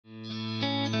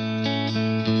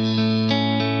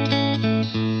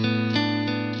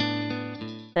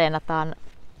treenataan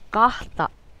kahta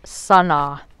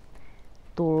sanaa,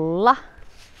 tulla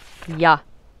ja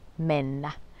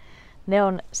mennä. Ne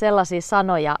on sellaisia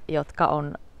sanoja, jotka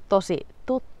on tosi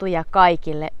tuttuja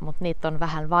kaikille, mutta niitä on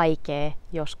vähän vaikea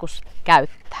joskus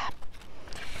käyttää.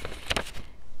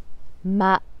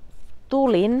 Mä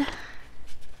tulin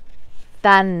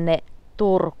tänne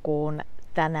Turkuun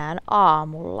tänään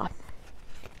aamulla.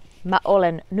 Mä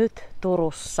olen nyt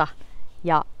Turussa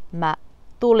ja mä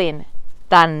tulin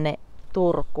tänne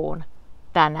Turkuun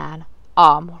tänään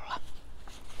aamulla.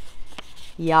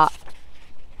 Ja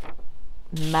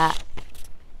mä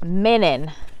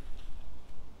menen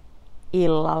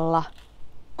illalla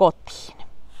kotiin.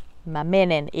 Mä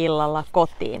menen illalla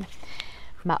kotiin.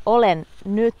 Mä olen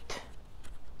nyt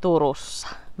Turussa.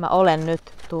 Mä olen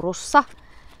nyt Turussa,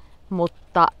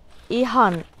 mutta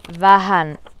ihan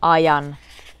vähän ajan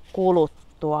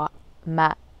kuluttua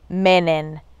mä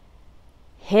menen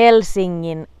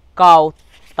Helsingin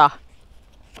kautta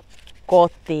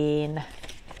kotiin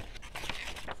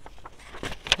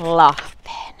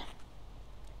Lahteen.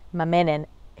 Mä menen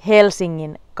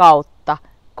Helsingin kautta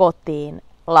kotiin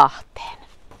Lahteen.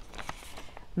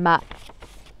 Mä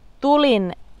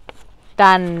tulin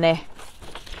tänne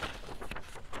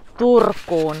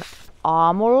Turkuun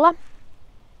aamulla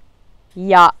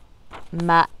ja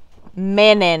mä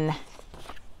menen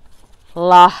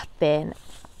Lahteen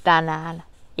tänään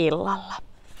illalla.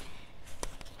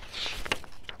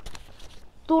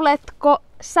 Tuletko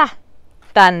sä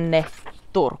tänne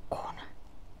Turkuun?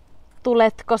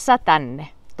 Tuletko sä tänne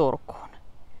Turkuun?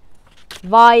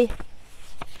 Vai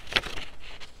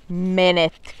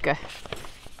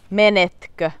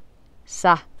menetkö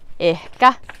sä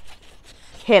ehkä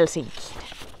Helsinkiin?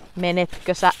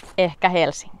 Menetkö sä ehkä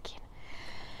Helsinkiin?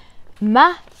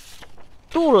 Mä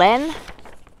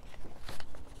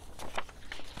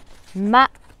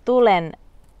tulen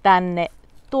tänne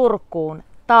Turkuun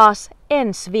taas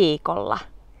ensi viikolla.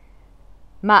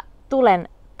 Mä tulen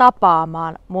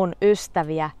tapaamaan mun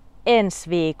ystäviä ensi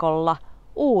viikolla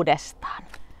uudestaan.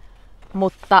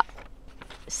 Mutta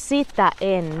sitä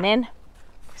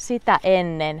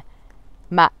ennen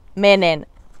mä menen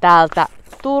täältä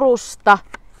Turusta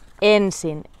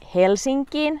ensin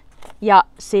Helsinkiin ja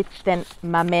sitten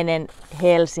mä menen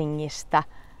Helsingistä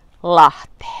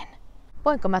Lahteen.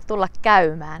 Voinko mä tulla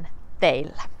käymään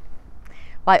teillä?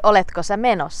 Vai oletko sä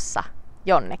menossa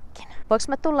jonnekin? Voinko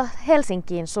mä tulla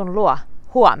Helsinkiin sun luo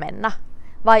huomenna?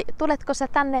 Vai tuletko sä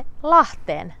tänne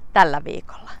Lahteen tällä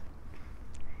viikolla?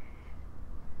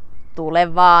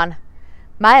 Tule vaan.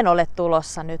 Mä en ole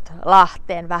tulossa nyt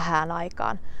Lahteen vähään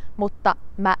aikaan, mutta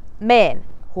mä meen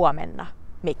huomenna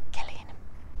Mikkeliin.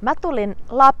 Mä tulin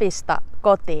Lapista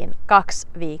kotiin 2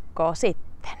 viikkoa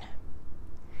sitten.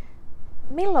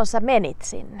 Milloin sä menit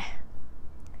sinne?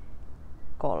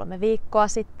 3 viikkoa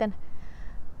sitten.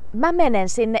 Mä menen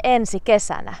sinne ensi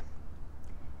kesänä.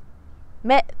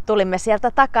 Me tulimme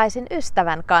sieltä takaisin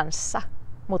ystävän kanssa,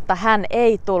 mutta hän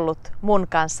ei tullut mun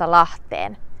kanssa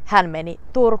Lahteen. Hän meni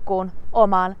Turkuun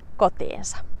omaan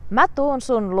kotiinsa. Mä tuun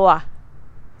sun luo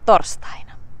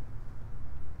torstaina.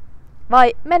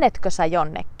 Vai menetkö sä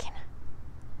jonnekin?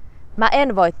 Mä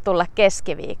en voi tulla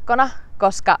keskiviikkona,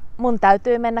 koska mun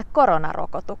täytyy mennä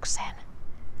koronarokotukseen.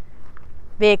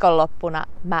 Viikonloppuna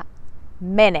mä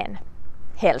menen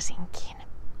Helsinkiin.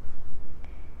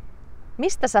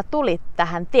 Mistä sä tulit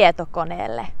tähän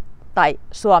tietokoneelle tai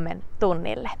Suomen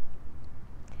tunnille?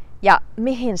 Ja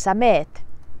mihin sä meet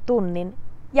tunnin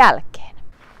jälkeen?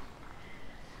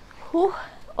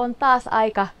 On taas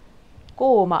aika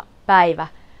kuuma päivä.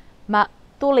 Mä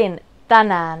tulin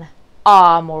tänään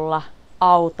aamulla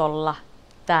autolla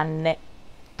tänne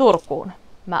Turkuun.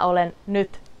 Mä olen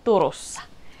nyt Turussa.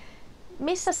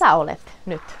 Missä sä olet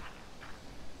nyt?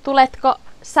 Tuletko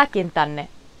säkin tänne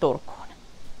Turkuun?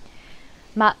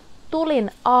 Mä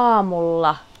tulin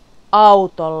aamulla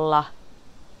autolla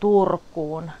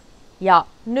Turkuun ja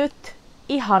nyt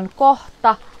ihan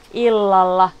kohta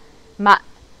illalla mä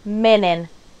menen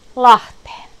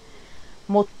Lahteen.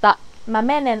 Mutta mä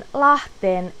menen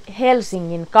Lahteen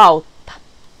Helsingin kautta.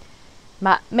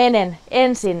 Mä menen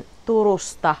ensin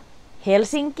Turusta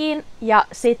Helsinkiin ja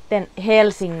sitten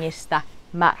Helsingistä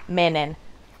mä menen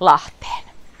Lahteen.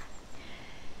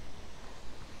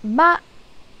 Mä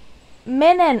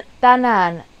menen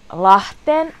tänään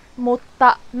Lahteen,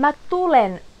 mutta mä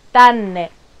tulen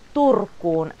tänne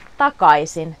Turkuun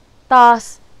takaisin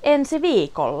taas ensi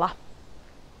viikolla.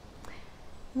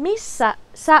 Missä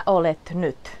sä olet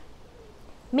nyt?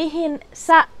 Mihin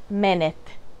sä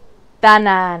menet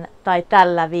tänään tai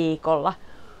tällä viikolla?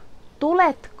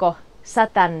 Tuletko sä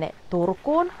tänne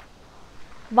Turkuun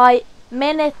vai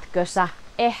menetkö sä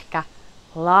ehkä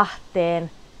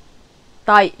Lahteen,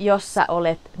 tai jos sä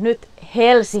olet nyt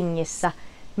Helsingissä,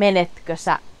 menetkö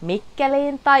sä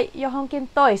Mikkeliin tai johonkin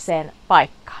toiseen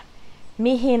paikkaan?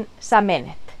 Mihin sä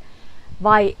menet?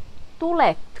 Vai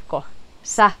tuletko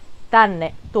sä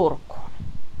tänne Turkuun?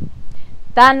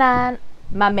 Tänään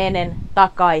mä menen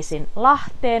takaisin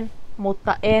Lahteen,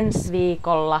 mutta ensi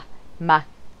viikolla mä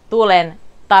tulen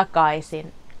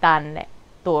takaisin tänne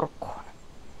Turkuun.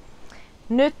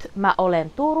 Nyt mä olen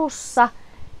Turussa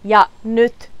ja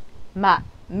nyt mä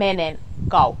menen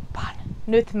kauppaan.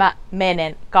 Nyt mä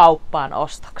menen kauppaan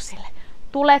ostoksille.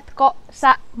 Tuletko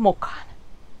sä mukaan?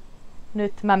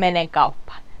 Nyt mä menen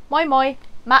kauppaan. Moi moi!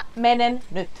 Mä menen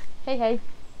nyt. Hei hei!